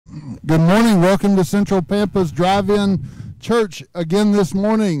Good morning. Welcome to Central Pampa's Drive-In Church again this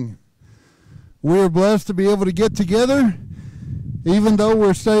morning. We are blessed to be able to get together, even though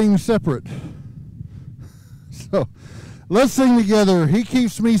we're staying separate. So, let's sing together. He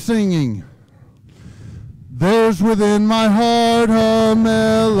keeps me singing. There's within my heart a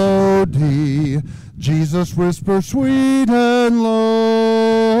melody. Jesus whispers sweet and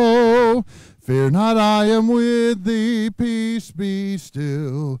low. Fear not, I am with thee. Peace be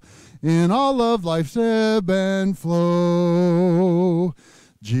still. In all of life's ebb and flow.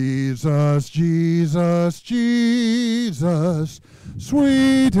 Jesus, Jesus, Jesus,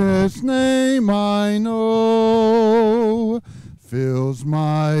 sweetest name I know, fills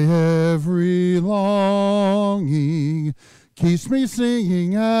my every longing, keeps me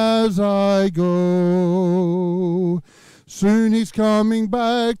singing as I go. Soon he's coming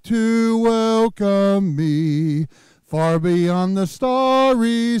back to welcome me, far beyond the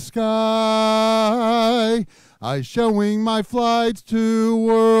starry sky. I shall wing my flights to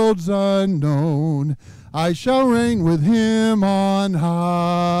worlds unknown. I shall reign with him on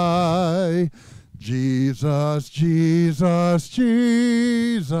high. Jesus, Jesus,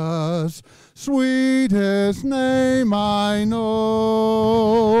 Jesus, sweetest name I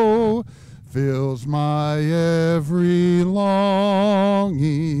know, fills my every longing,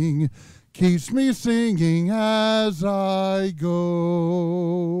 keeps me singing as I go.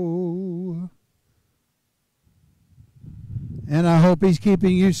 And I hope he's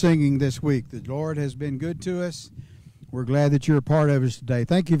keeping you singing this week. The Lord has been good to us. We're glad that you're a part of us today.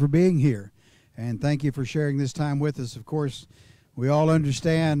 Thank you for being here, and thank you for sharing this time with us. Of course, we all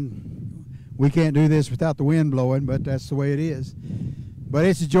understand we can't do this without the wind blowing, but that's the way it is. But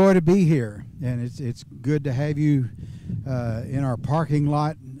it's a joy to be here, and it's good to have you in our parking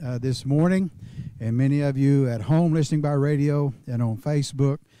lot this morning, and many of you at home listening by radio and on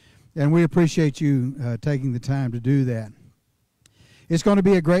Facebook, and we appreciate you taking the time to do that. It's going to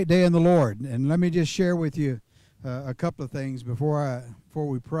be a great day in the Lord, and let me just share with you a couple of things before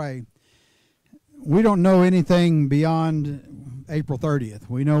we pray. We don't know anything beyond April 30th.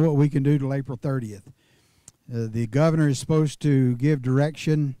 We know what we can do till April 30th. The governor is supposed to give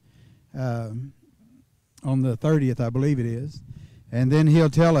direction on the 30th, I believe it is, and then he'll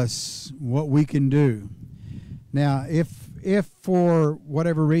tell us what we can do. Now, if for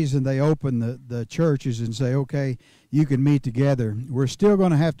whatever reason they open the churches and say, okay, you can meet together, we're still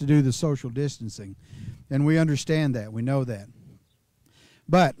going to have to do the social distancing, and we understand that. We know that.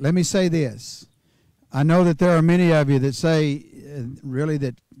 But let me say this. I know that there are many of you that say, really,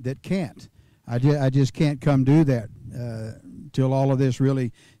 that can't. I just can't come do that till all of this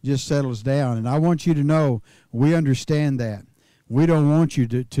really just settles down. And I want you to know we understand that. We don't want you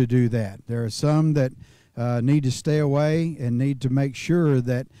to do that. There are some that need to stay away and need to make sure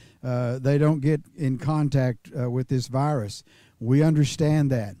that they don't get in contact with this virus. We understand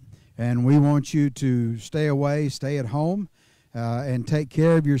that. And we want you to stay away, stay at home, and take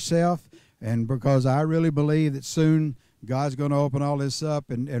care of yourself. And because I really believe that soon God's going to open all this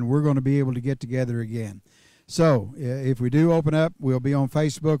up, and we're going to be able to get together again. So if we do open up, we'll be on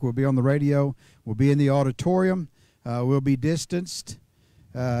Facebook, we'll be on the radio, we'll be in the auditorium, we'll be distanced,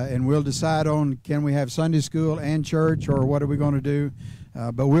 and we'll decide on can we have Sunday school and church, or what are we going to do.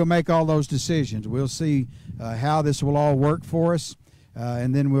 But we'll make all those decisions. We'll see how this will all work for us,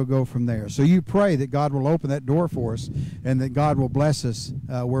 and then we'll go from there. So you pray that God will open that door for us and that God will bless us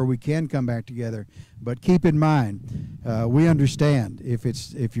where we can come back together. But keep in mind, we understand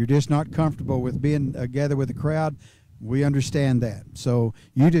if you're just not comfortable with being together with a crowd, we understand that. So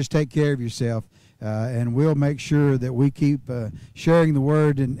you just take care of yourself, and we'll make sure that we keep sharing the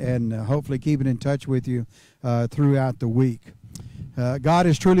word and hopefully keeping in touch with you throughout the week. God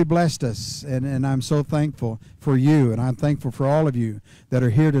has truly blessed us, and I'm so thankful for you, and I'm thankful for all of you that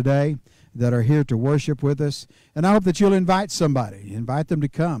are here today, that are here to worship with us. And I hope that you'll invite somebody, invite them to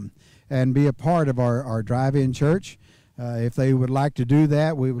come and be a part of our drive-in church. If they would like to do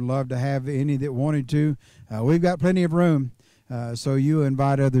that, we would love to have any that wanted to. We've got plenty of room, so you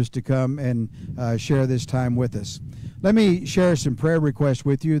invite others to come and share this time with us. Let me share some prayer requests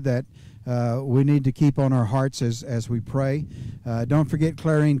with you that we need to keep on our hearts as we pray. Don't forget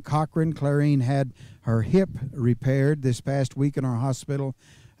Clarine Cochran. Clarine had her hip repaired this past week in our hospital.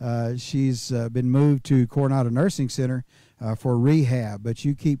 She's been moved to Coronado Nursing Center for rehab, but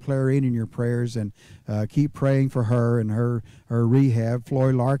you keep Clarine in your prayers and keep praying for her and her rehab.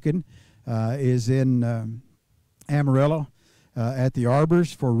 Floyd Larkin is in Amarillo at the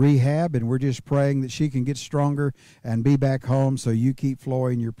Arbors for rehab, and we're just praying that she can get stronger and be back home, so you keep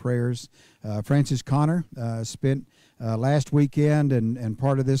Floyd in your prayers. Francis Connor spent last weekend and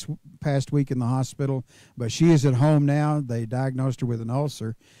part of this past week in the hospital, but she is at home now. They diagnosed her with an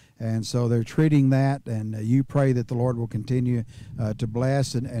ulcer, and so they're treating that, and you pray that the Lord will continue to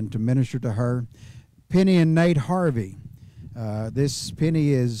bless and to minister to her. Penny and Nate Harvey. This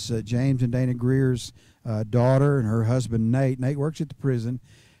Penny is James and Dana Greer's daughter, and her husband Nate. Nate works at the prison,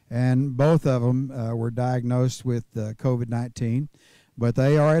 and both of them were diagnosed with COVID-19. But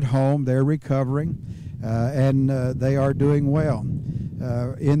they are at home, they're recovering, and they are doing well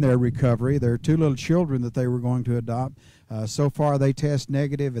in their recovery. There are 2 little children that they were going to adopt. So far they test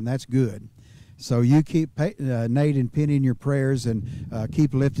negative, and that's good. So you keep Nate and Penny in your prayers, and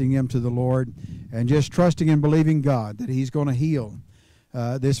keep lifting them to the Lord, and just trusting and believing God that He's going to heal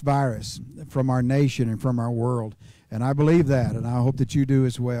this virus from our nation and from our world. And I believe that, and I hope that you do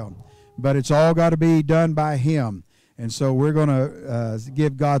as well. But it's all got to be done by Him. And so we're going to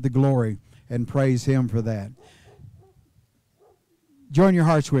give God the glory and praise Him for that. Join your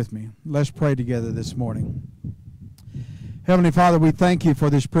hearts with me. Let's pray together this morning. Heavenly Father, we thank you for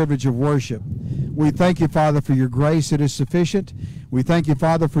this privilege of worship. We thank you, Father, for your grace that is sufficient. We thank you,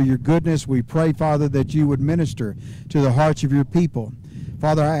 Father, for your goodness. We pray, Father, that you would minister to the hearts of your people.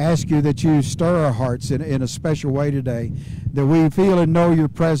 Father, I ask you that you stir our hearts in a special way today, that we feel and know your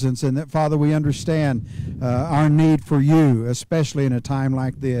presence, and that, Father, we understand our need for you, especially in a time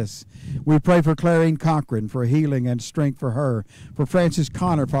like this. We pray for Clarine Cochran, for healing and strength for her. For Francis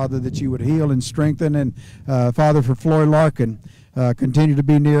Connor, Father, that you would heal and strengthen. And, Father, for Floyd Larkin, continue to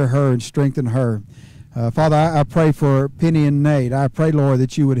be near her and strengthen her. Father, I pray for Penny and Nate. I pray, Lord,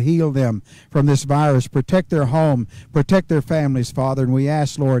 that you would heal them from this virus, protect their home, protect their families, Father. And we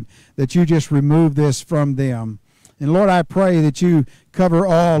ask, Lord, that you just remove this from them. And, Lord, I pray that you cover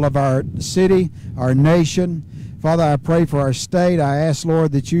all of our city, our nation. Father, I pray for our state. I ask,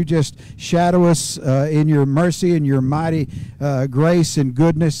 Lord, that you just shadow us in your mercy and your mighty grace and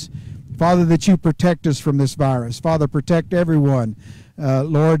goodness. Father, that you protect us from this virus. Father, protect everyone.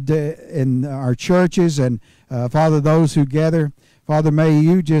 Lord, in our churches, and Father, those who gather. Father, may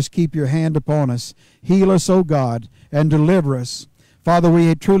you just keep your hand upon us. Heal us, O God, and deliver us. Father,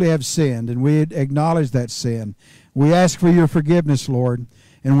 we truly have sinned, and we acknowledge that sin. We ask for your forgiveness, Lord,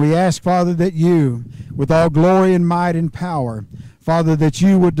 and we ask, Father, that you, with all glory and might and power, Father, that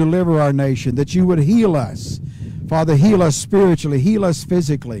you would deliver our nation, that you would heal us. Father, heal us spiritually, heal us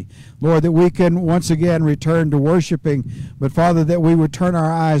physically. Lord, that we can once again return to worshiping, but Father, that we would turn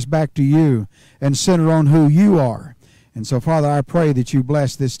our eyes back to you and center on who you are. And so, Father, I pray that you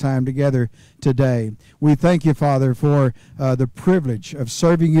bless this time together today. We thank you, Father, for the privilege of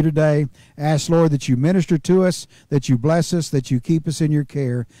serving you today. Ask, Lord, that you minister to us, that you bless us, that you keep us in your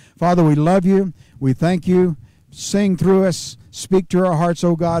care. Father, we love you. We thank you. Sing through us. Speak to our hearts,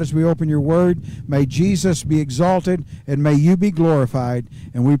 O God, as we open your word. May Jesus be exalted, and may you be glorified.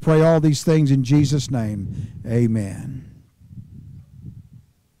 And we pray all these things in Jesus' name. Amen.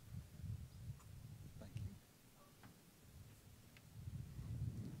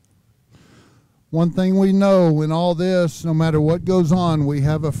 One thing we know in all this, no matter what goes on, we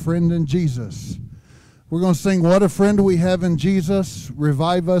have a friend in Jesus. We're going to sing What a Friend We Have in Jesus,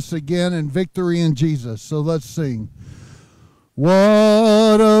 Revive Us Again, and Victory in Jesus. So let's sing.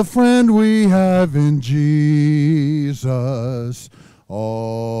 What a friend we have in Jesus,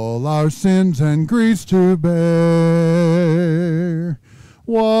 all our sins and griefs to bear.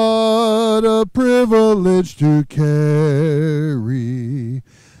 What a privilege to carry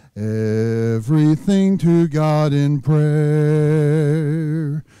everything to God in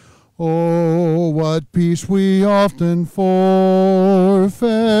prayer. Oh, what peace we often forfeit.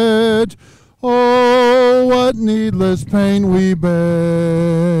 Oh, what needless pain we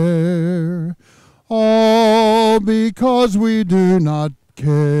bear. All because we do not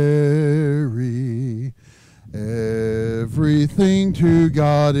carry everything to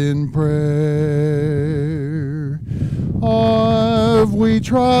God in prayer. Have we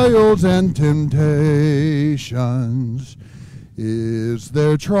trials and temptations? Is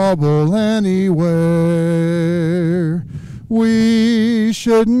there trouble anywhere? We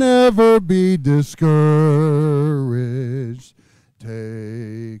should never be discouraged.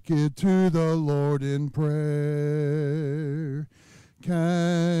 Take it to the Lord in prayer.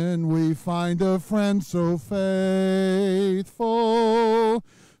 Can we find a friend so faithful,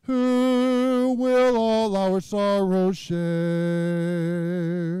 who will all our sorrows share?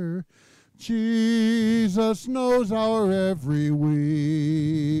 Jesus knows our every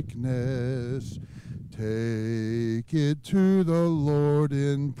weakness. Take it to the Lord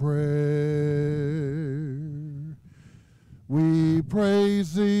in prayer. We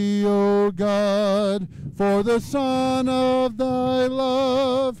praise thee, O God, for the the Son of thy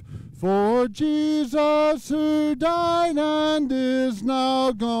love. For Jesus who died and is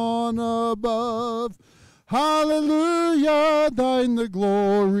now gone above. Hallelujah, thine the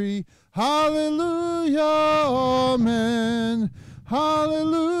glory. Hallelujah, amen.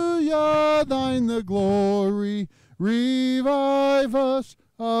 Hallelujah, thine the glory. Revive us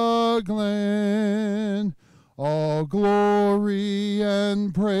again. All glory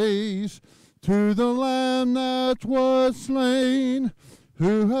and praise to the Lamb that was slain,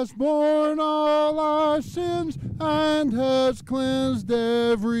 who has borne all our sins and has cleansed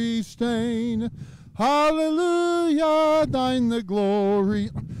every stain. Hallelujah, thine the glory.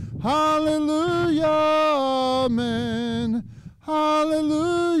 Hallelujah, amen.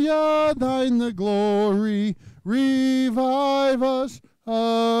 Hallelujah, thine the glory. Revive us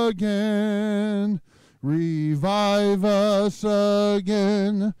again. Revive us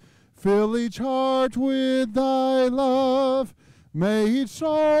again. Fill each heart with thy love. May each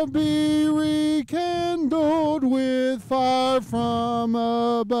soul be rekindled with fire from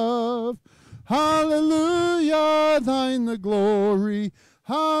above. Hallelujah, thine the glory.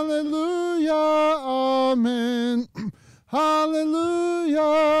 Hallelujah, amen.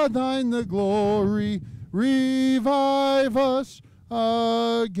 Hallelujah, thine the glory. Revive us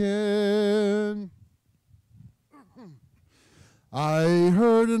again. I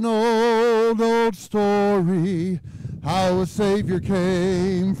heard an old story, how a Savior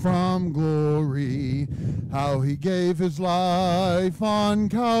came from glory, how he gave his life on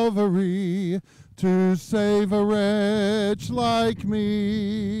Calvary to save a wretch like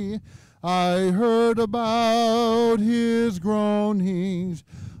me. I heard about his groanings,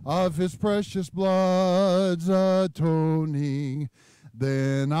 of his precious blood's atoning.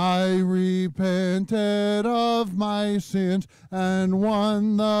 Then I repented of my sins and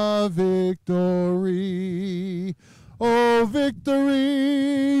won the victory. Oh,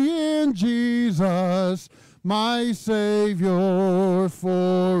 victory in Jesus, my Savior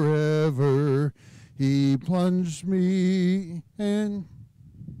forever. He plunged me in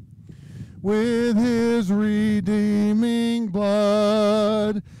with his redeeming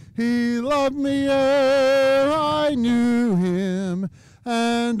blood. He loved me ere I knew him,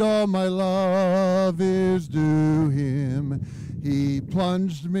 and all my love is due him. He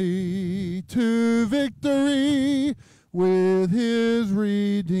plunged me to victory with his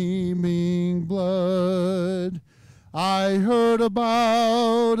redeeming blood. I heard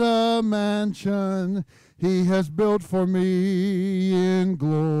about a mansion he has built for me in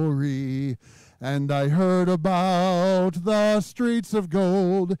glory, and I heard about the streets of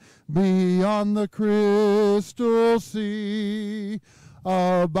gold beyond the crystal sea,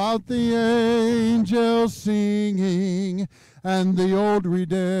 about the angels singing and the old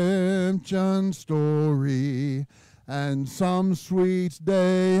redemption story. And some sweet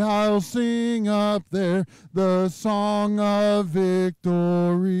day I'll sing up there the song of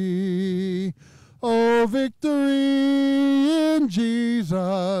victory. Oh, victory in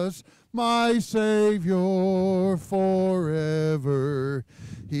Jesus, my Savior forever.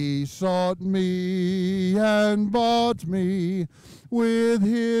 He sought me and bought me with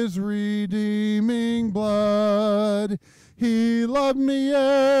his redeeming blood. He loved me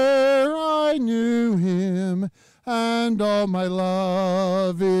ere I knew him, and all my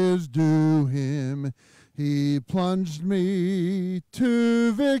love is due him. He plunged me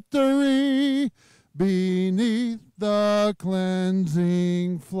to victory beneath the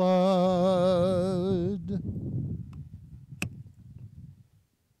cleansing flood.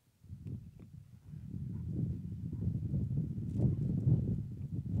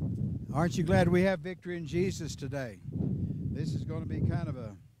 Aren't you glad we have victory in Jesus today? This is going to be kind of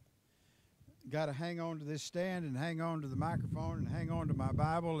a, got to hang on to this stand and hang on to the microphone and hang on to my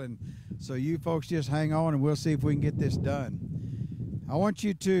Bible, and so you folks just hang on and we'll see if we can get this done. I want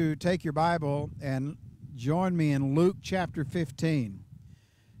you to take your Bible and join me in Luke chapter 15.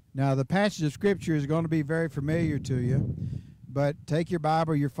 Now, the passage of Scripture is going to be very familiar to you, but take your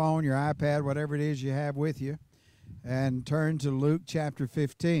Bible, your phone, your iPad, whatever it is you have with you, and turn to Luke chapter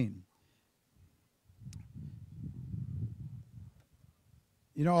 15.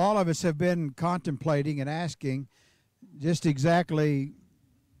 You know, all of us have been contemplating and asking just exactly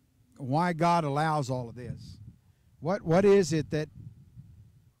why God allows all of this. What is it that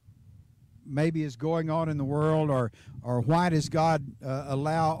maybe is going on in the world, or why does God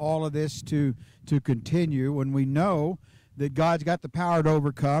allow all of this to continue when we know that God's got the power to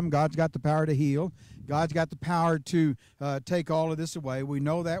overcome, God's got the power to heal, God's got the power to take all of this away. We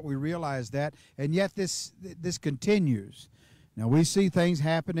know that, we realize that, and yet this continues. Now, we see things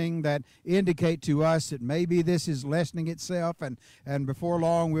happening that indicate to us that maybe this is lessening itself, and before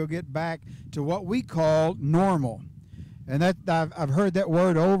long we'll get back to what we call normal. And that I've heard that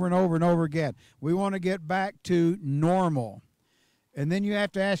word over and over and over again. We want to get back to normal. And then you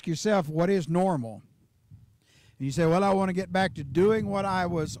have to ask yourself, what is normal? And you say, well, I want to get back to doing what I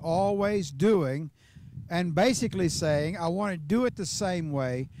was always doing, and basically saying, I want to do it the same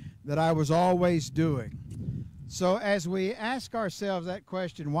way that I was always doing. So as we ask ourselves that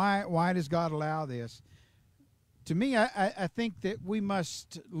question, why does God allow this? To me, I think that we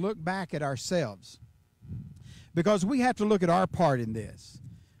must look back at ourselves, because we have to look at our part in this.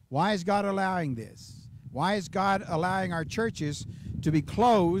 Why is God allowing this? Why is God allowing our churches to be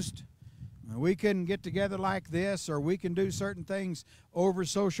closed? We can get together like this, or we can do certain things over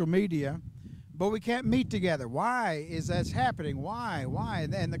social media, but we can't meet together. Why is that happening? Why?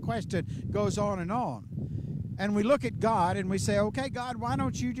 And the question goes on and on. And we look at God and we say, okay, God, why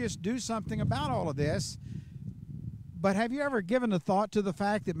don't you just do something about all of this? But have you ever given a thought to the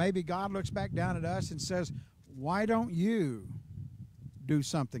fact that maybe God looks back down at us and says, why don't you do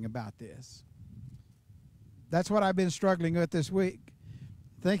something about this? That's what I've been struggling with this week,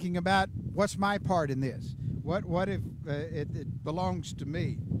 thinking about what's my part in this? What if it belongs to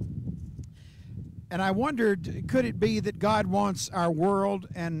me? And I wondered, could it be that God wants our world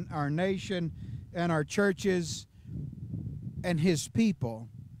and our nation and our churches and His people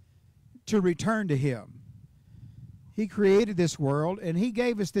to return to Him? He created this world, and He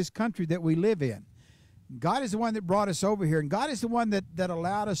gave us this country that we live in. God is the one that brought us over here, and God is the one that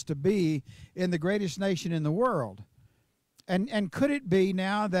allowed us to be in the greatest nation in the world. And could it be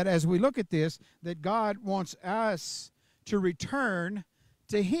now that as we look at this, that God wants us to return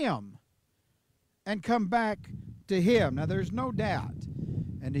to Him and come back to Him? Now, there's no doubt,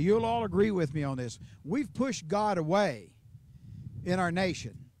 and you'll all agree with me on this, we've pushed God away in our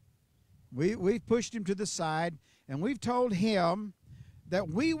nation. We've pushed Him to the side, and we've told Him that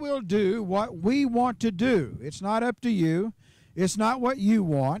we will do what we want to do. It's not up to you. It's not what you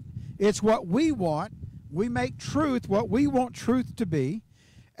want. It's what we want. We make truth what we want truth to be,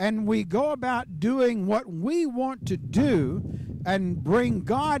 and we go about doing what we want to do and bring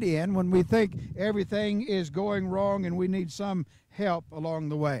God in when we think everything is going wrong and we need some help along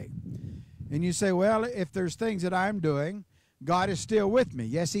the way. And you say, well, if there's things that I'm doing, God is still with me.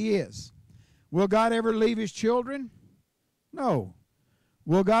 Yes, He is. Will God ever leave His children? No.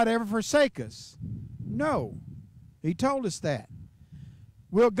 Will God ever forsake us? No. He told us that.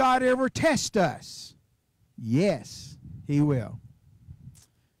 Will God ever test us? Yes, He will.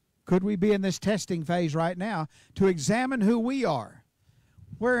 Could we be in this testing phase right now to examine who we are?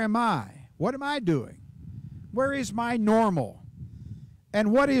 Where am I? What am I doing? Where is my normal?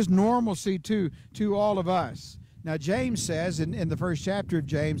 And what is normalcy to all of us? Now, James says in the first chapter of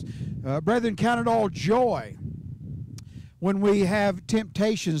James, brethren, count it all joy when we have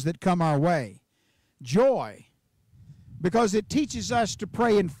temptations that come our way. Joy, because it teaches us to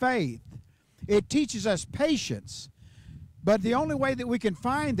pray in faith. It teaches us patience. But the only way that we can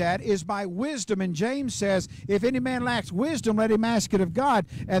find that is by wisdom. And James says, if any man lacks wisdom, let him ask it of God.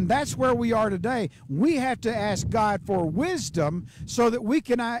 And that's where we are today. We have to ask God for wisdom so that we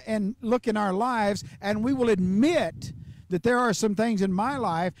can and look in our lives and we will admit that there are some things in my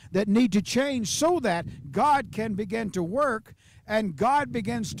life that need to change so that God can begin to work and God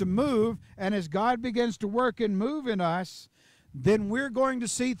begins to move. And as God begins to work and move in us, then we're going to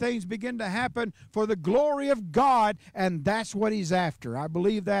see things begin to happen for the glory of God, and that's what He's after. I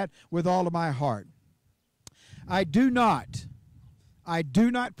believe that with all of my heart. I do not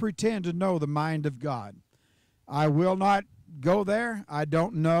pretend to know the mind of God. I will not go there. I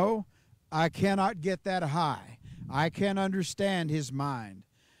don't know. I cannot get that high. I can't understand His mind,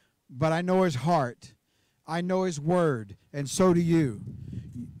 but I know His heart. I know His word, and so do you.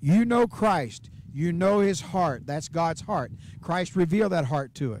 You know Christ. You know His heart. That's God's heart. Christ revealed that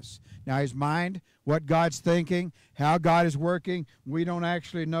heart to us. Now, His mind, what God's thinking, how God is working, we don't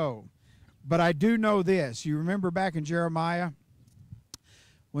actually know. But I do know this. You remember back in Jeremiah,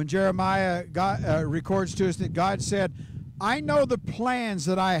 when Jeremiah records to us that God said, I know the plans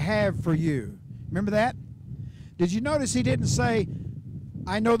that I have for you. Remember that? Did you notice He didn't say,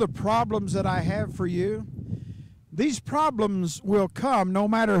 I know the problems that I have for you? These problems will come no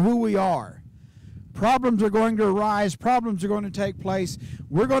matter who we are. Problems are going to arise. Problems are going to take place.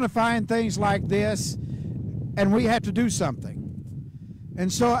 We're going to find things like this, and we have to do something.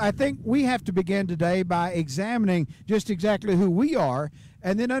 And so I think we have to begin today by examining just exactly who we are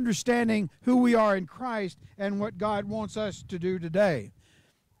and then understanding who we are in Christ and what God wants us to do today.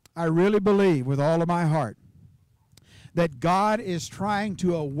 I really believe with all of my heart that God is trying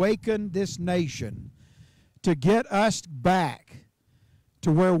to awaken this nation to get us back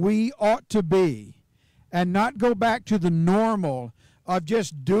to where we ought to be and not go back to the normal of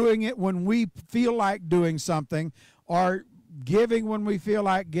just doing it when we feel like doing something, or giving when we feel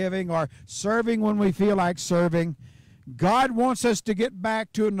like giving, or serving when we feel like serving. God wants us to get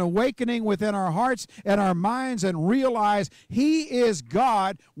back to an awakening within our hearts and our minds and realize He is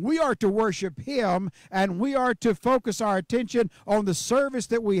God. We are to worship Him, and we are to focus our attention on the service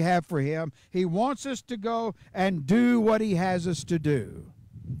that we have for Him. He wants us to go and do what He has us to do.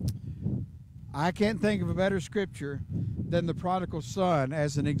 I can't think of a better scripture than the prodigal son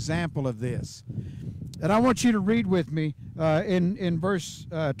as an example of this. And I want you to read with me in verse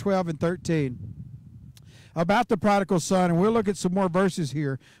 12 and 13 about the prodigal son, and we'll look at some more verses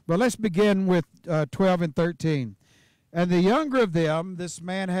here, but let's begin with 12 and 13. And the younger of them, this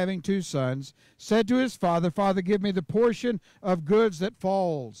man having 2 sons, said to his father, Father, give me the portion of goods that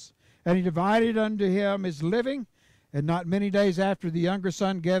falls. And he divided unto him his living. And not many days after, the younger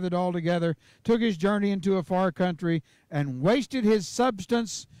son gathered all together, took his journey into a far country, and wasted his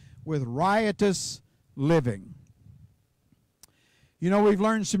substance with riotous living. You know, we've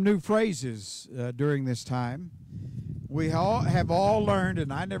learned some new phrases during this time. We have all learned,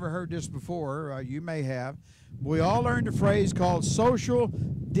 and I never heard this before, you may have, we all learned a phrase called social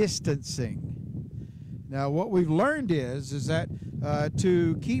distancing. Now, what we've learned is that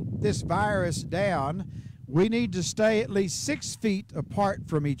to keep this virus down, we need to stay at least 6 feet apart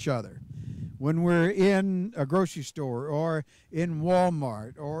from each other. When we're in a grocery store or in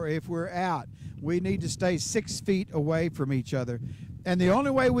Walmart, or if we're out, we need to stay 6 feet away from each other. And the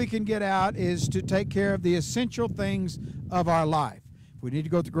only way we can get out is to take care of the essential things of our life. If we need to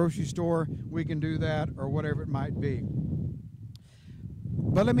go to the grocery store, we can do that, or whatever it might be.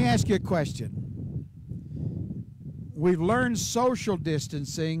 But let me ask you a question. We've learned social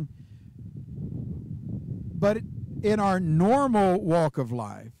distancing, but in our normal walk of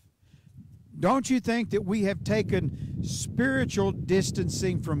life, don't you think that we have taken spiritual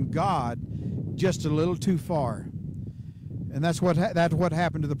distancing from God just a little too far? And that's what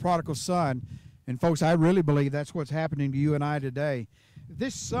happened to the prodigal son. And folks, I really believe that's what's happening to you and I today.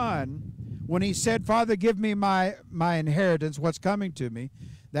 This son, when he said, Father, give me my inheritance, what's coming to me,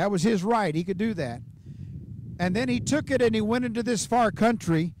 that was his right. He could do that. And then he took it and he went into this far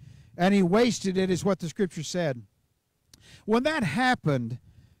country and he wasted it, is what the scripture said. When that happened,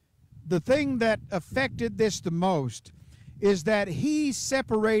 the thing that affected this the most is that he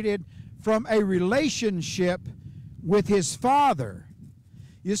separated from a relationship with his father.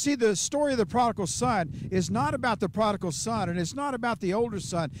 You see, the story of the prodigal son is not about the prodigal son, and it's not about the older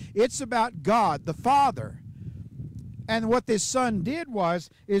son. It's about God, the Father. And what this son did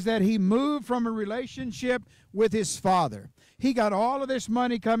is that he moved from a relationship with his father. He got all of this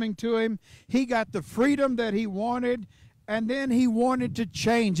money coming to him. He got the freedom that he wanted, and then he wanted to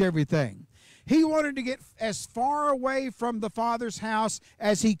change everything. He wanted to get as far away from the father's house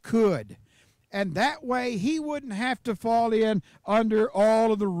as he could. And that way he wouldn't have to fall in under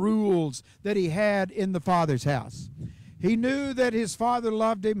all of the rules that he had in the father's house. He knew that his father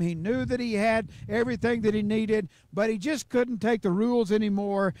loved him. He knew that he had everything that he needed, but he just couldn't take the rules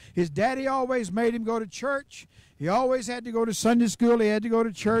anymore. His daddy always made him go to church. He always had to go to Sunday school. He had to go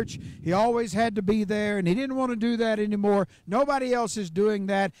to church. He always had to be there, and he didn't want to do that anymore. Nobody else is doing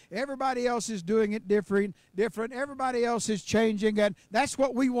that. Everybody else is doing it different. Everybody else is changing it. That's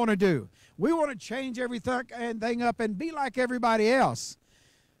what we want to do. We want to change everything up and be like everybody else.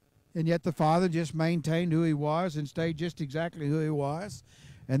 And yet the father just maintained who he was and stayed just exactly who he was.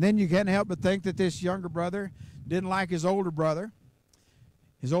 And then you can't help but think that this younger brother didn't like his older brother.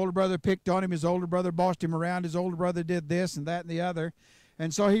 His older brother picked on him. His older brother bossed him around. His older brother did this and that and the other.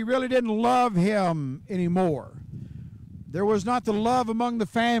 And so he really didn't love him anymore. There was not the love among the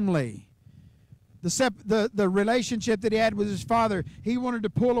family. The relationship that he had with his father, he wanted to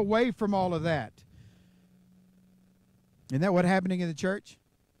pull away from all of that. Isn't that what's happening in the church?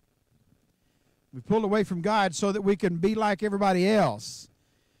 We pull away from God so that we can be like everybody else.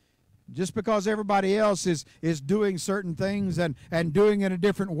 Just because everybody else is doing certain things and doing it in a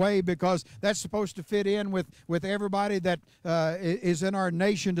different way, because that's supposed to fit in with everybody that is in our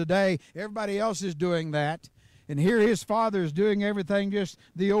nation today. Everybody else is doing that. And here his father is doing everything just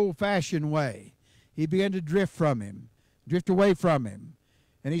the old-fashioned way. He began to drift away from him.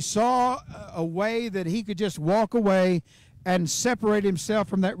 And he saw a way that he could just walk away and separate himself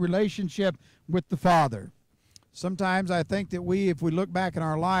from that relationship with the Father. Sometimes I think that if we look back in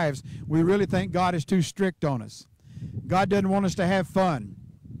our lives, we really think God is too strict on us. God doesn't want us to have fun.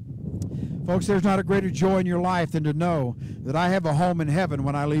 Folks, there's not a greater joy in your life than to know that I have a home in heaven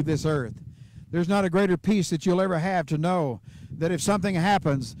when I leave this earth. There's not a greater peace that you'll ever have to know that if something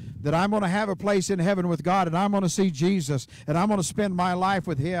happens, that I'm going to have a place in heaven with God, and I'm going to see Jesus, and I'm going to spend my life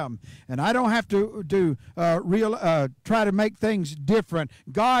with Him. And I don't have to try to make things different.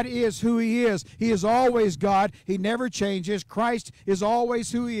 God is who He is. He is always God. He never changes. Christ is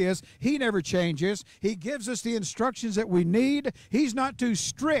always who He is. He never changes. He gives us the instructions that we need. He's not too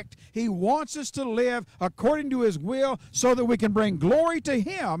strict. He wants us to live according to His will so that we can bring glory to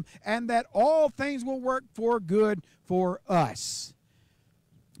Him, and that all things will work for good for us.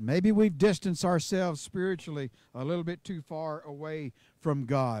 Maybe we've distanced ourselves spiritually a little bit too far away from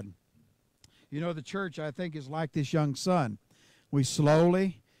God. You know, the church, I think, is like this young son. We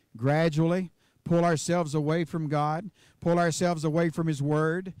slowly, gradually pull ourselves away from God, pull ourselves away from His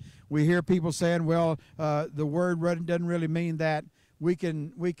Word. We hear people saying, well, the Word doesn't really mean that. We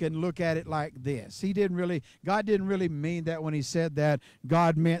can look at it like this. God didn't really mean that when He said that.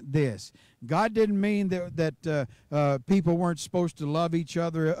 God meant this. God didn't mean that people weren't supposed to love each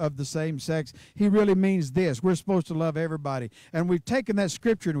other of the same sex. He really means this. We're supposed to love everybody. And we've taken that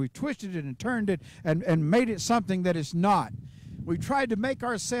scripture and we've twisted it and turned it and made it something that it's not. We've tried to make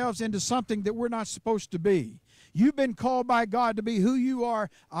ourselves into something that we're not supposed to be. You've been called by God to be who you are.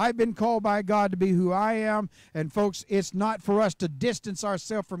 I've been called by God to be who I am. And folks, it's not for us to distance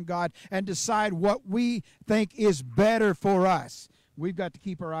ourselves from God and decide what we think is better for us. We've got to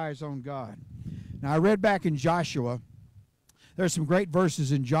keep our eyes on God. Now, I read back in Joshua. There's some great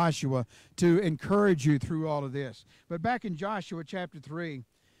verses in Joshua to encourage you through all of this. But back in Joshua chapter 3,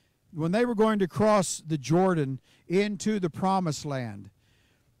 when they were going to cross the Jordan into the promised land,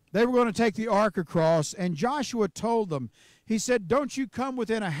 they were going to take the ark across, and Joshua told them, he said, don't you come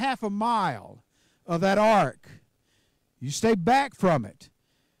within a half a mile of that ark. You stay back from it.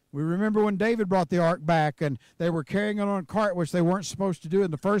 We remember when David brought the ark back, and they were carrying it on a cart, which they weren't supposed to do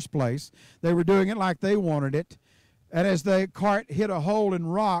in the first place. They were doing it like they wanted it. And as the cart hit a hole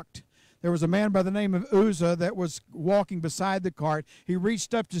and rocked, there was a man by the name of Uzzah that was walking beside the cart. He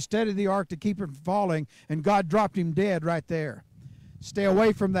reached up to steady the ark to keep it from falling, and God dropped him dead right there. Stay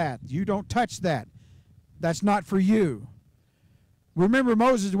away from that. You don't touch that. That's not for you. Remember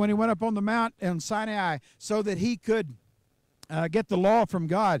Moses when he went up on the mount in Sinai so that he could get the law from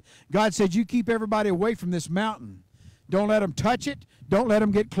God. God said, you keep everybody away from this mountain. Don't let them touch it. Don't let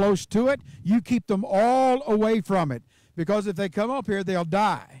them get close to it. You keep them all away from it, because if they come up here, they'll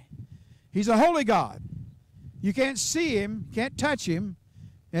die. He's a holy God. You can't see Him, can't touch Him,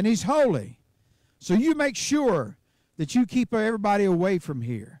 and He's holy. So you make sure that you keep everybody away from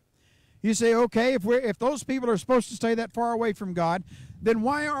here. You say, okay, if those people are supposed to stay that far away from God, then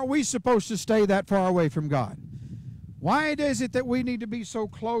why aren't we supposed to stay that far away from God? Why is it that we need to be so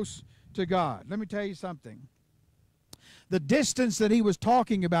close to God? Let me tell you something. The distance that he was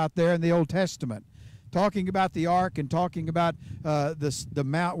talking about there in the Old Testament, talking about the ark and talking about the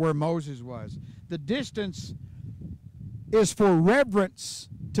mount where Moses was, the distance is for reverence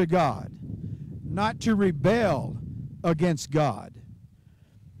to God, not to rebel against God.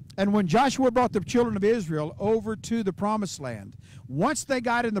 And when Joshua brought the children of Israel over to the promised land, once they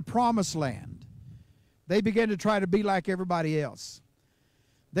got in the promised land, they began to try to be like everybody else.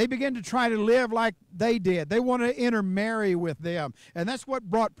 They began to try to live like they did. They wanted to intermarry with them. And that's what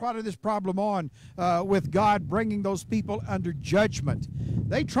brought part of this problem on with God bringing those people under judgment.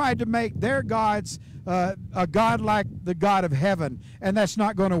 They tried to make their gods a God like the God of heaven, and that's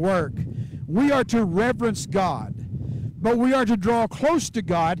not going to work. We are to reverence God, but we are to draw close to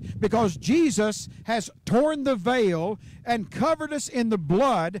God because Jesus has torn the veil and covered us in the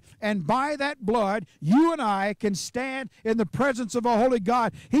blood, and by that blood, you and I can stand in the presence of a holy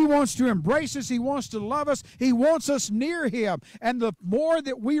God. He wants to embrace us. He wants to love us. He wants us near Him. And the more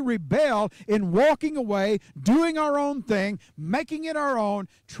that we rebel in walking away, doing our own thing, making it our own,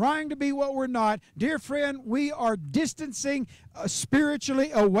 trying to be what we're not, dear friend, we are distancing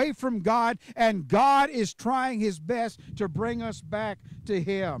spiritually away from God, and God is trying His best to bring us back to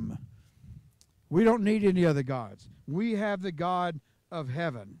Him. We don't need any other gods. We have the God of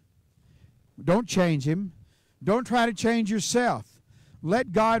heaven. Don't change Him. Don't try to change yourself.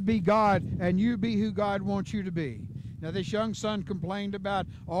 Let God be God, and you be who God wants you to be. Now, this young son complained about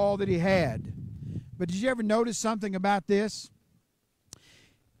all that he had. But did you ever notice something about this?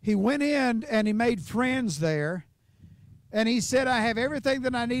 He went in and he made friends there. And he said, I have everything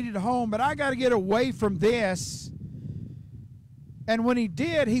that I needed at home, but I got to get away from this. And when he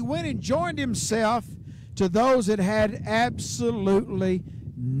did, he went and joined himself to those that had absolutely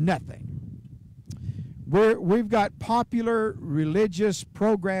nothing. We've got popular religious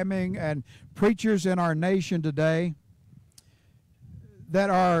programming and preachers in our nation today that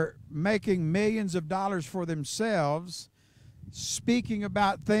are making millions of dollars for themselves, speaking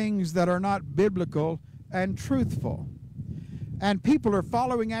about things that are not biblical and truthful. And people are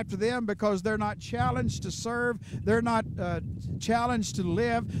following after them because they're not challenged to serve, they're not challenged to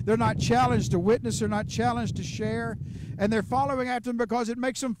live, they're not challenged to witness, they're not challenged to share, and they're following after them because it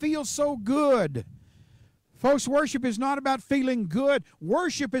makes them feel so good. Folks, worship is not about feeling good.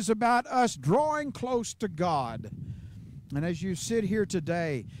 Worship is about us drawing close to God. And as you sit here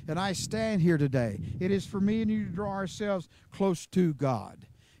today, and I stand here today, it is for me and you to draw ourselves close to God.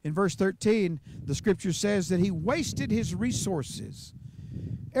 In verse 13, the scripture says that he wasted his resources.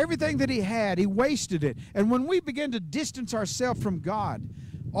 Everything that he had, he wasted it. And when we begin to distance ourselves from God,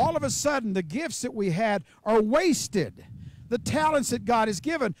 all of a sudden the gifts that we had are wasted. The talents that God has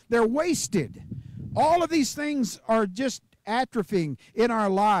given, they're wasted. All of these things are just atrophying in our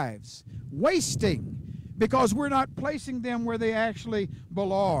lives, wasting, because we're not placing them where they actually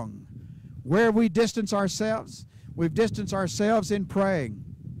belong. Where have we distanced ourselves? We've distanced ourselves in praying.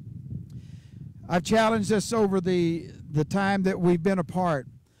 I've challenged us over the time that we've been apart,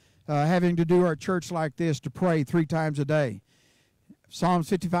 having to do our church like this, to pray 3 times a day. Psalms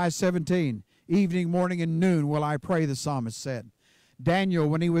 55:17, evening, morning, and noon will I pray, the psalmist said. Daniel,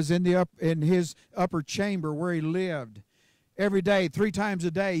 when he was in his upper chamber where he lived, every day, 3 times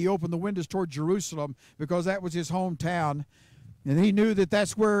a day, he opened the windows toward Jerusalem because that was his hometown. And he knew that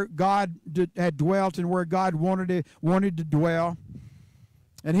that's where God had dwelt and where God wanted to dwell.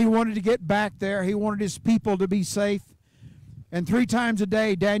 And he wanted to get back there. He wanted his people to be safe. And 3 times a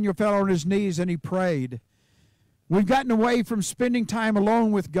day, Daniel fell on his knees and he prayed. We've gotten away from spending time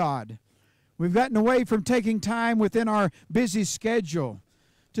alone with God. We've gotten away from taking time within our busy schedule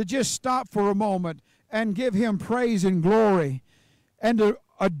to just stop for a moment and give him praise and glory and to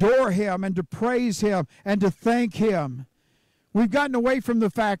adore him and to praise him and to thank him. We've gotten away from the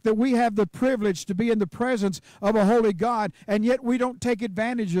fact that we have the privilege to be in the presence of a holy God, and yet we don't take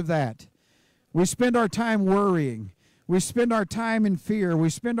advantage of that. We spend our time worrying. We spend our time in fear. We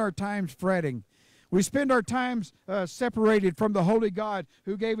spend our time fretting. We spend our times separated from the holy God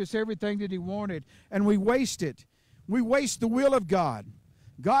who gave us everything that he wanted, and we waste it. We waste the will of God.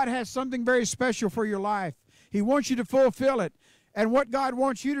 God has something very special for your life. He wants you to fulfill it. And what God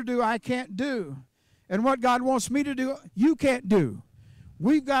wants you to do, I can't do. And what God wants me to do, you can't do.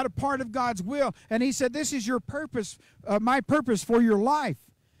 We've got a part of God's will. And he said, this is your purpose, my purpose for your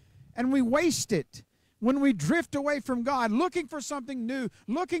life. And we waste it when we drift away from God, looking for something new,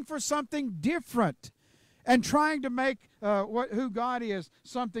 looking for something different, and trying to make who God is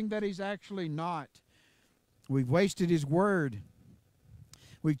something that he's actually not. We've wasted his word.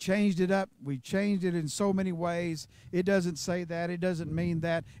 We've changed it up. We've changed it in so many ways. It doesn't say that. It doesn't mean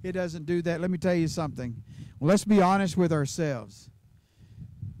that. It doesn't do that. Let me tell you something. Well, let's be honest with ourselves.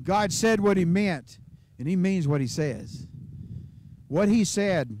 God said what he meant, and he means what he says. What he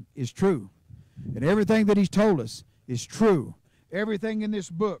said is true, and everything that he's told us is true. Everything in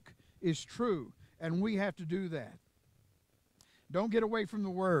this book is true, and we have to do that. Don't get away from the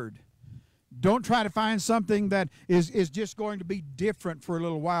word. Don't try to find something that is just going to be different for a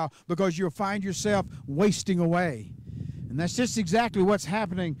little while, because you'll find yourself wasting away. And that's just exactly what's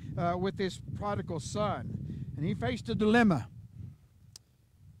happening with this prodigal son. And he faced a dilemma.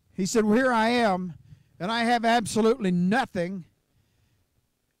 He said, well, here I am, and I have absolutely nothing.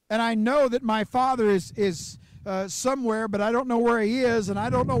 And I know that my father is somewhere, but I don't know where he is, and I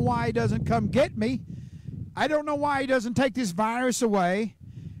don't know why he doesn't come get me. I don't know why he doesn't take this virus away.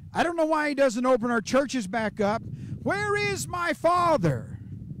 I don't know why he doesn't open our churches back up. Where is my father?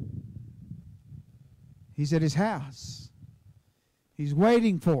 He's at his house. He's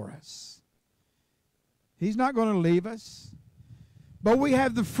waiting for us. He's not going to leave us. But we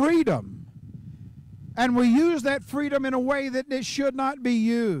have the freedom. And we use that freedom in a way that it should not be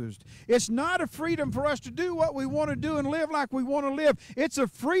used. It's not a freedom for us to do what we want to do and live like we want to live. It's a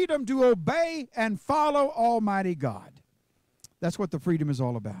freedom to obey and follow Almighty God. That's what the freedom is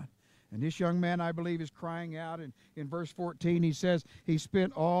all about. And this young man, I believe, is crying out. And in verse 14, he says he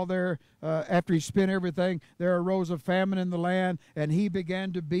spent all their, after he spent everything, there arose a famine in the land, and he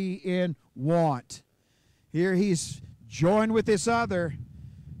began to be in want. Here he's joined with this other,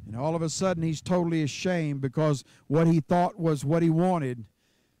 and all of a sudden he's totally ashamed because what he thought was what he wanted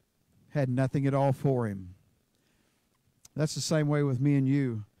had nothing at all for him. That's the same way with me and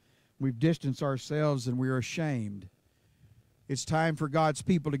you. We've distanced ourselves and we're ashamed. It's time for God's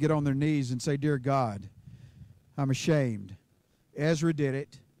people to get on their knees and say, dear God, I'm ashamed. Ezra did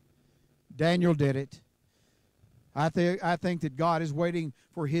it. Daniel did it. I think that God is waiting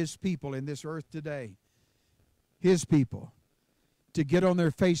for His people in this earth today, His people, to get on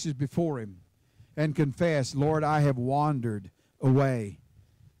their faces before Him and confess, Lord, I have wandered away.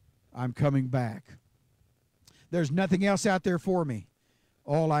 I'm coming back. There's nothing else out there for me.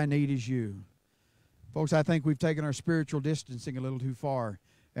 All I need is you. Folks, I think we've taken our spiritual distancing a little too far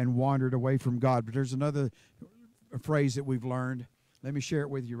and wandered away from God. But there's another phrase that we've learned. Let me share it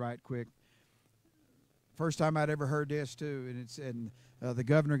with you right quick. First time I'd ever heard this, too, and the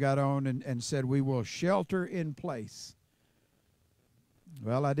governor got on and said, we will shelter in place.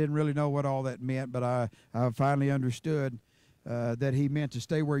 Well, I didn't really know what all that meant, but I finally understood that he meant to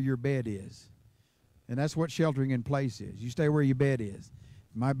stay where your bed is. And that's what sheltering in place is. You stay where your bed is.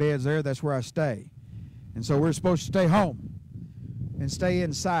 If my bed's there, that's where I stay. And so we're supposed to stay home and stay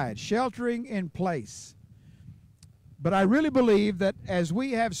inside, sheltering in place. But I really believe that as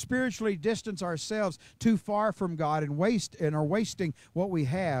we have spiritually distanced ourselves too far from God and are wasting what we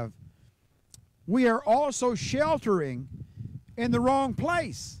have, we are also sheltering in the wrong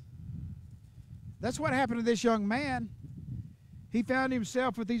place. That's what happened to this young man. He found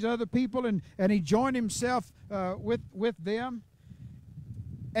himself with these other people, and he joined himself with them.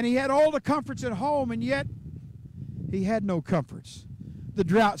 And he had all the comforts at home, and yet he had no comforts. The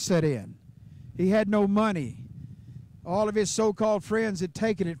drought set in. He had no money. All of his so-called friends had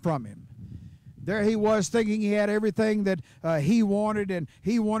taken it from him. There he was thinking he had everything that he wanted, and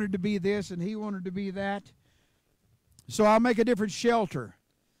he wanted to be this, and he wanted to be that. So I'll make a different shelter.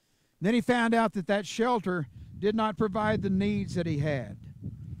 Then he found out that that shelter did not provide the needs that he had.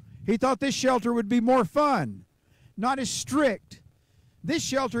 He thought this shelter would be more fun, not as strict. This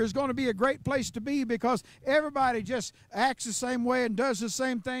shelter is going to be a great place to be because everybody just acts the same way and does the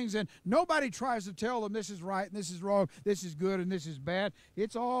same things, and nobody tries to tell them this is right and this is wrong, this is good and this is bad.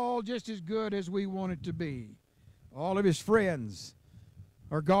 It's all just as good as we want it to be. All of his friends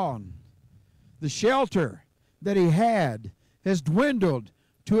are gone. The shelter that he had has dwindled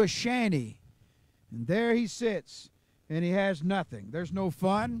to a shanty. And there he sits, and he has nothing. There's no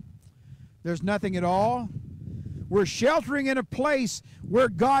fun. There's nothing at all. We're sheltering in a place where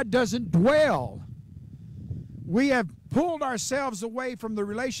God doesn't dwell. We have pulled ourselves away from the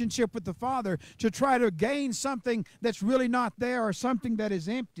relationship with the Father to try to gain something that's really not there or something that is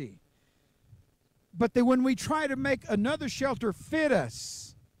empty. But then when we try to make another shelter fit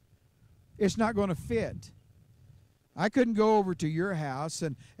us, it's not going to fit. I couldn't go over to your house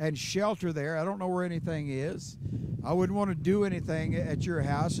and shelter there. I don't know where anything is. I wouldn't want to do anything at your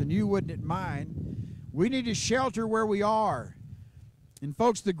house, and you wouldn't at mine. We need to shelter where we are. And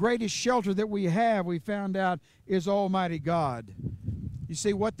folks, the greatest shelter that we have, we found out, is Almighty God. You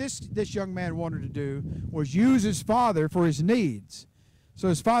see, what this young man wanted to do was use his father for his needs. So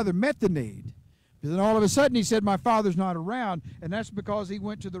his father met the need. But then all of a sudden he said, my father's not around, and that's because he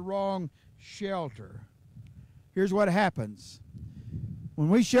went to the wrong shelter. Here's what happens. When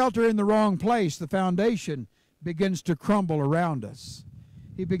we shelter in the wrong place, the foundation begins to crumble around us.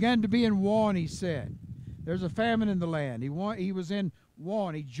 He began to be in want, he said. There's a famine in the land. He was in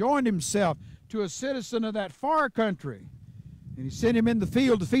want. He joined himself to a citizen of that far country, and he sent him in the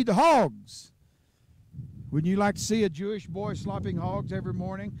field to feed the hogs. Wouldn't you like to see a Jewish boy slopping hogs every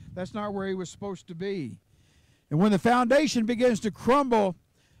morning? That's not where he was supposed to be. And when the foundation begins to crumble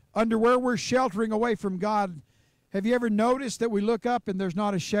under where we're sheltering away from God, have you ever noticed that we look up and there's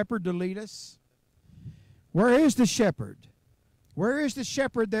not a shepherd to lead us? Where is the shepherd? Where is the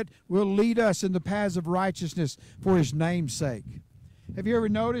shepherd that will lead us in the paths of righteousness for his name's sake? Have you ever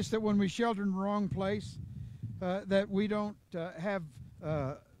noticed that when we shelter in the wrong place, that we don't have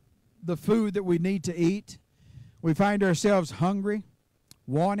the food that we need to eat? We find ourselves hungry,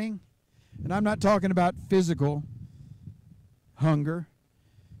 wanting. And I'm not talking about physical hunger.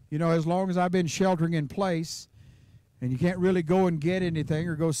 You know, as long as I've been sheltering in place, and you can't really go and get anything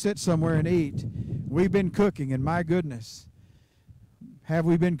or go sit somewhere and eat, we've been cooking, and my goodness, have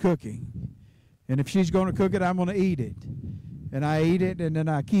we been cooking? And if she's going to cook it, I'm going to eat it. And I eat it, and then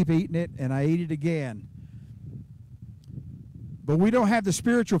I keep eating it, and I eat it again. But we don't have the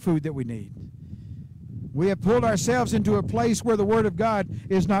spiritual food that we need. We have pulled ourselves into a place where the Word of God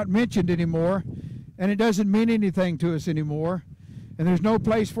is not mentioned anymore, and it doesn't mean anything to us anymore. And there's no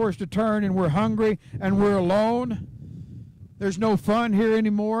place for us to turn, and we're hungry, and we're alone. There's no fun here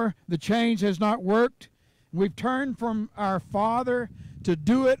anymore. The change has not worked. We've turned from our Father to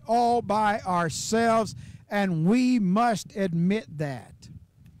do it all by ourselves, and we must admit that.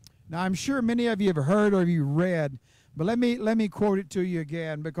 Now, I'm sure many of you have heard or you read, but let me quote it to you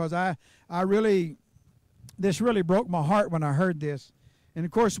again, because this really broke my heart when I heard this. And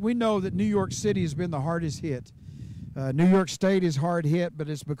of course, we know that New York City has been the hardest hit. New York State is hard hit, but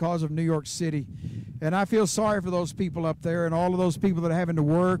it's because of New York City. And I feel sorry for those people up there and all of those people that are having to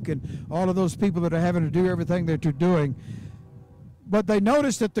work and all of those people that are having to do everything that they're doing. But they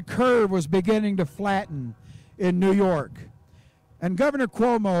noticed that the curve was beginning to flatten in New York. And Governor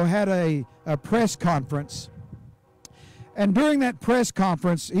Cuomo had a press conference. And during that press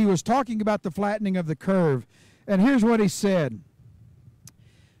conference, he was talking about the flattening of the curve. And here's what he said.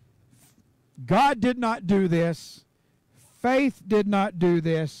 God did not do this. Faith did not do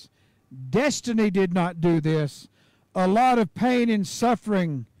this. Destiny did not do this. A lot of pain and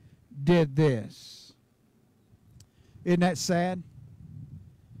suffering did this. Isn't that sad?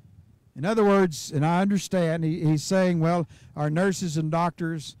 In other words, and I understand, he's saying, well, our nurses and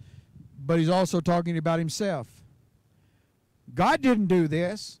doctors, but he's also talking about himself. God didn't do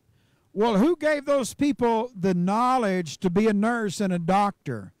this. Well, who gave those people the knowledge to be a nurse and a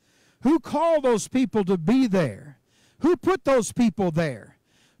doctor? Who called those people to be there? Who put those people there?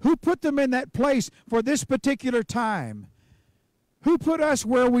 Who put them in that place for this particular time? Who put us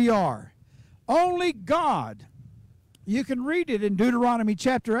where we are? Only God. You can read it in Deuteronomy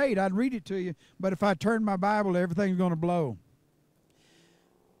chapter 8. I'd read it to you, but if I turn my Bible, everything's going to blow.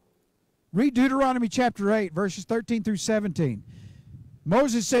 Read Deuteronomy chapter 8, verses 13 through 17.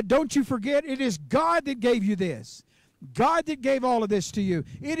 Moses said, don't you forget, it is God that gave you this. God that gave all of this to you.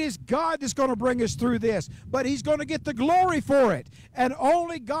 It is God that's going to bring us through this, but he's going to get the glory for it. And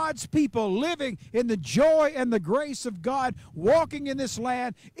only God's people living in the joy and the grace of God, walking in this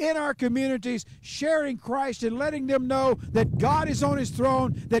land, in our communities, sharing Christ and letting them know that God is on his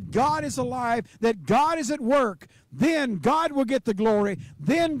throne, that God is alive, that God is at work. Then God will get the glory.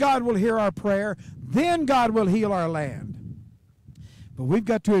 Then God will hear our prayer. Then God will heal our land. But we've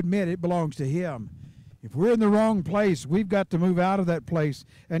got to admit it belongs to him. If we're in the wrong place, we've got to move out of that place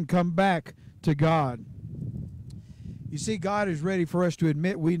and come back to God. You see, God is ready for us to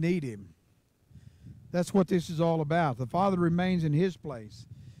admit we need him. That's what this is all about. The Father remains in his place.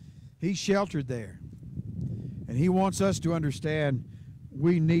 He's sheltered there. And he wants us to understand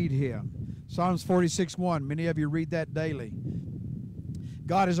we need him. Psalms 46:1, many of you read that daily.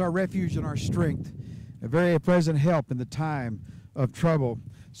 God is our refuge and our strength, a very present help in the time of trouble.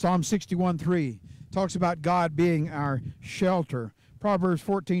 Psalm 61:3 talks about God being our shelter. Proverbs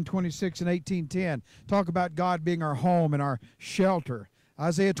 14:26 and 18:10 talk about God being our home and our shelter.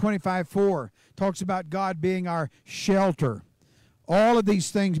 Isaiah 25:4 talks about God being our shelter. All of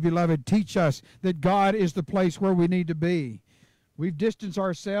these things, beloved, teach us that God is the place where we need to be. We've distanced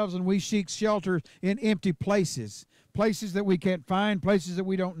ourselves and we seek shelter in empty places, places that we can't find, places that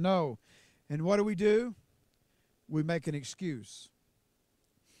we don't know. And what do? We make an excuse.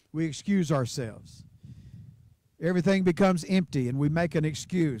 We excuse ourselves. Everything becomes empty and we make an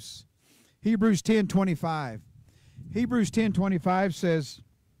excuse. Hebrews 10:25. Hebrews 10:25 says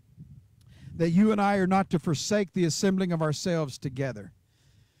that you and I are not to forsake the assembling of ourselves together.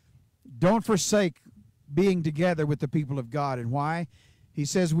 Don't forsake being together with the people of God. And why? He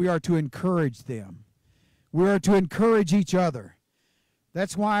says we are to encourage them. We are to encourage each other.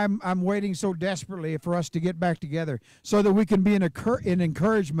 That's why I'm waiting so desperately for us to get back together, so that we can be an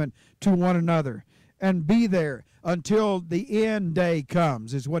encouragement to one another and be there until the end day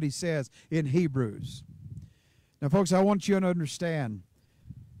comes, is what he says in Hebrews. Now, folks, I want you to understand.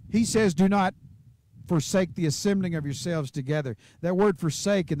 He says, do not forsake the assembling of yourselves together. That word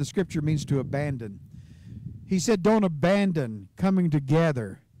forsake in the scripture means to abandon. He said, don't abandon coming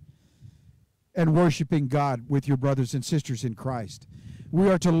together and worshiping God with your brothers and sisters in Christ. We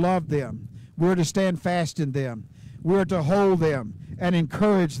are to love them. We are to stand fast in them. We are to hold them and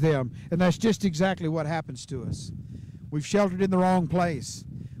encourage them. And that's just exactly what happens to us. We've sheltered in the wrong place.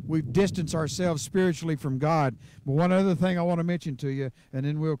 We've distanced ourselves spiritually from God. But one other thing I want to mention to you, and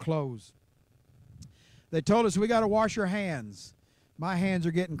then we'll close. They told us we got to wash our hands. My hands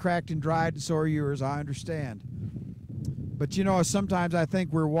are getting cracked and dried, and so are yours, I understand. But you know, sometimes I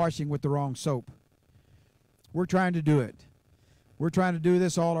think we're washing with the wrong soap. We're trying to do it. We're trying to do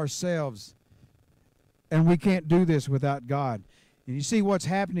this all ourselves. And we can't do this without God. And you see what's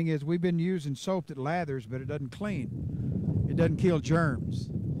happening is we've been using soap that lathers, but it doesn't clean. It doesn't kill germs.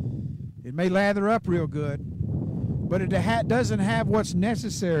 It may lather up real good, but it doesn't have what's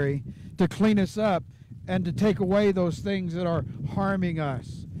necessary to clean us up and to take away those things that are harming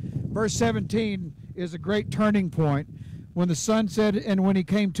us. Verse 17 is a great turning point. When the son said, and when he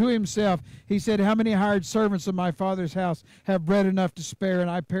came to himself, he said, how many hired servants of my father's house have bread enough to spare, and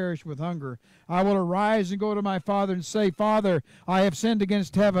I perish with hunger? I will arise and go to my father and say, Father, I have sinned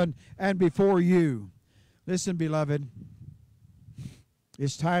against heaven and before you. Listen, beloved,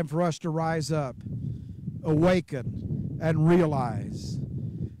 it's time for us to rise up awaken and realize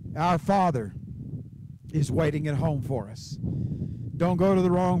our Father is waiting at home for us. Don't go to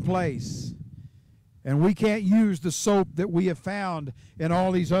the wrong place. And we can't use the soap that we have found in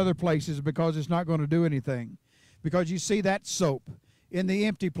all these other places because it's not going to do anything. Because you see that soap in the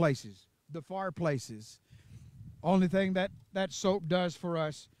empty places, the far places. Only thing that soap does for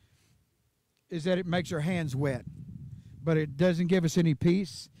us is that it makes our hands wet. But it doesn't give us any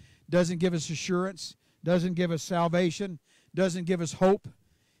peace, doesn't give us assurance, doesn't give us salvation, doesn't give us hope.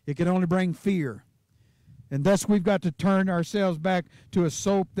 It can only bring fear. And thus we've got to turn ourselves back to a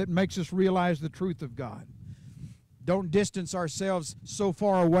soap that makes us realize the truth of God. Don't distance ourselves so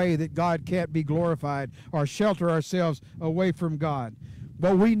far away that God can't be glorified or shelter ourselves away from God.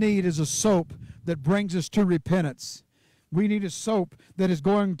 What we need is a soap that brings us to repentance. We need a soap that is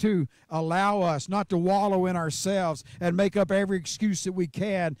going to allow us not to wallow in ourselves and make up every excuse that we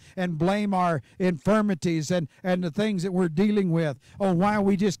can and blame our infirmities and the things that we're dealing with. Oh, why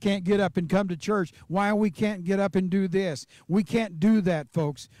we just can't get up and come to church. Why we can't get up and do this. We can't do that,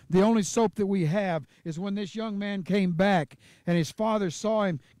 folks. The only soap that we have is when this young man came back and his father saw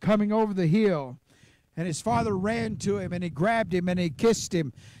him coming over the hill. And his father ran to him and he grabbed him and he kissed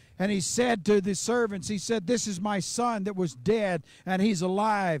him. And he said to the servants, he said, "This is my son that was dead, and he's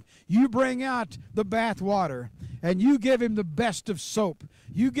alive. You bring out the bath water, and you give him the best of soap.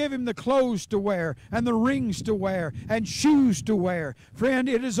 You give him the clothes to wear, and the rings to wear, and shoes to wear." Friend,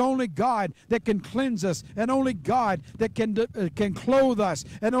 it is only God that can cleanse us, and only God that can clothe us,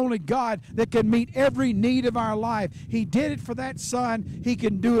 and only God that can meet every need of our life. He did it for that son. He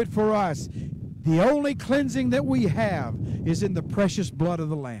can do it for us. The only cleansing that we have is in the precious blood of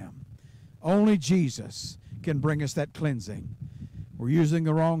the Lamb. Only Jesus can bring us that cleansing. We're using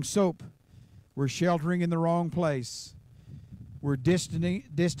the wrong soap. We're sheltering in the wrong place. We're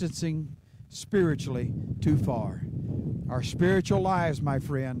distancing spiritually too far. Our spiritual lives, my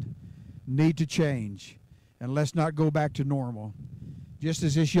friend, need to change. And let's not go back to normal. Just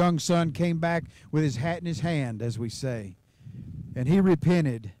as this young son came back with his hat in his hand, as we say, and he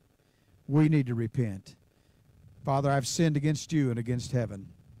repented, we need to repent. Father, I've sinned against you and against heaven.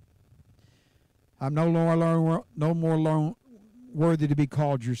 I'm no more worthy to be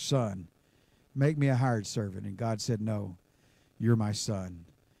called your son. Make me a hired servant. And God said, "No, you're my son."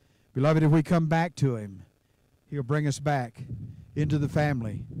 Beloved, if we come back to him, he'll bring us back into the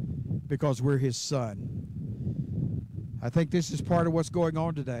family because we're his son. I think this is part of what's going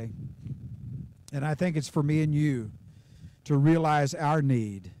on today. And I think it's for me and you to realize our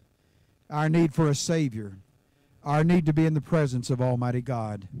need for a Savior, our need to be in the presence of Almighty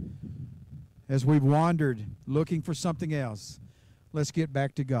God. As we've wandered looking for something else, let's get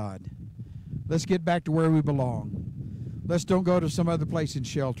back to God. Let's get back to where we belong. Let's don't go to some other place in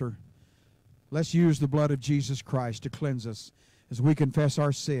shelter. Let's use the blood of Jesus Christ to cleanse us as we confess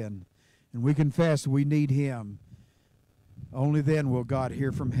our sin and we confess we need him. Only then will God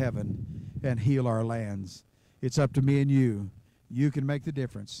hear from heaven and heal our lands. It's up to me and you. You can make the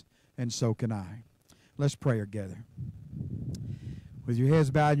difference, and so can I. Let's pray together. With your heads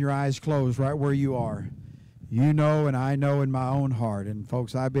bowed and your eyes closed right where you are, you know and I know in my own heart, and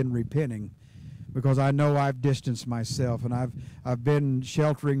folks, I've been repenting because I know I've distanced myself and I've been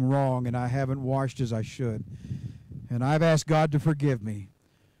sheltering wrong and I haven't washed as I should. And I've asked God to forgive me.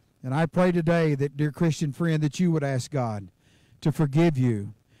 And I pray today that, dear Christian friend, that you would ask God to forgive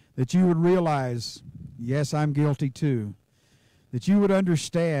you, that you would realize, yes, I'm guilty too, that you would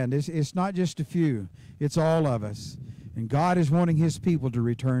understand it's not just a few, it's all of us. And God is wanting his people to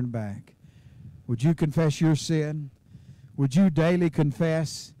return back. Would you confess your sin? Would you daily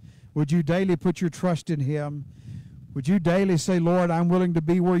confess? Would you daily put your trust in him? Would you daily say, Lord, I'm willing to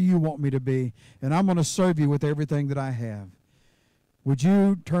be where you want me to be, and I'm going to serve you with everything that I have? Would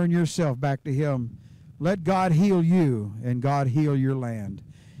you turn yourself back to him? Let God heal you, and God heal your land.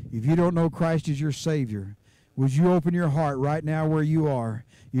 If you don't know Christ as your Savior, would you open your heart right now where you are?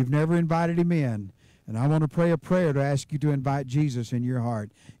 You've never invited him in. And I want to pray a prayer to ask you to invite Jesus in your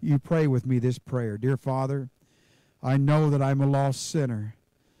heart. You pray with me this prayer. Dear Father, I know that I'm a lost sinner.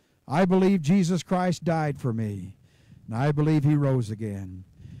 I believe Jesus Christ died for me, and I believe he rose again.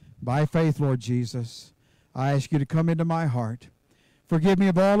 By faith, Lord Jesus, I ask you to come into my heart. Forgive me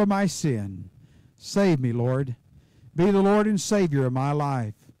of all of my sin. Save me, Lord. Be the Lord and Savior of my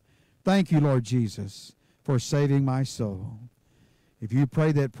life. Thank you, Lord Jesus, for saving my soul. If you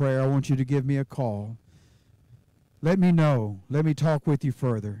pray that prayer, I want you to give me a call. Let me know. Let me talk with you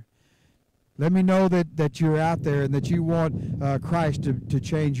further. Let me know that you're out there and that you want Christ to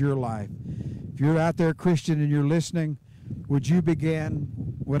change your life. If you're out there, Christian, and you're listening, would you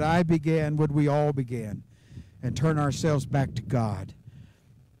begin? Would I begin? Would we all begin and turn ourselves back to God.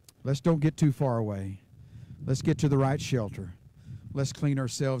 Let's don't get too far away. Let's get to the right shelter. Let's clean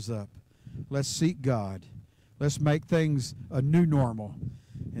ourselves up. Let's seek God. Let's make things a new normal,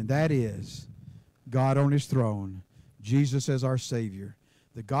 and that is God on his throne, Jesus as our Savior,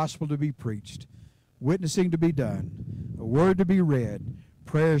 the gospel to be preached, witnessing to be done, a word to be read,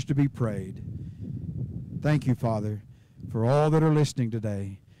 prayers to be prayed. Thank you, Father, for all that are listening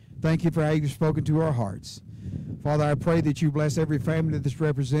today. Thank you for how you've spoken to our hearts. Father, I pray that you bless every family that's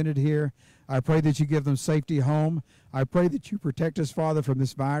represented here. I pray that you give them safety home. I pray that you protect us, Father, from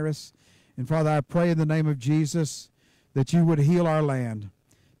this virus. And Father, I pray in the name of Jesus that you would heal our land.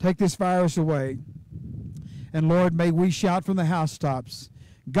 Take this virus away. And Lord, may we shout from the housetops,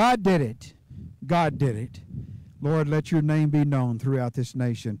 God did it. God did it. Lord, let your name be known throughout this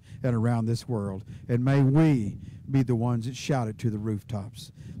nation and around this world. And may we be the ones that shout it to the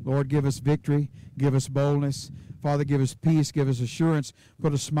rooftops. Lord, give us victory. Give us boldness. Father, give us peace. Give us assurance.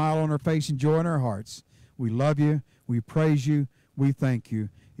 Put a smile on our face and joy in our hearts. We love you. We praise you. We thank you.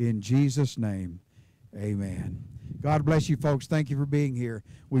 In Jesus' name, amen. God bless you, folks. Thank you for being here.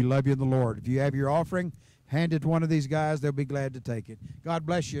 We love you in the Lord. If you have your offering, hand it to one of these guys. They'll be glad to take it. God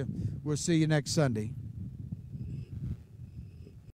bless you. We'll see you next Sunday.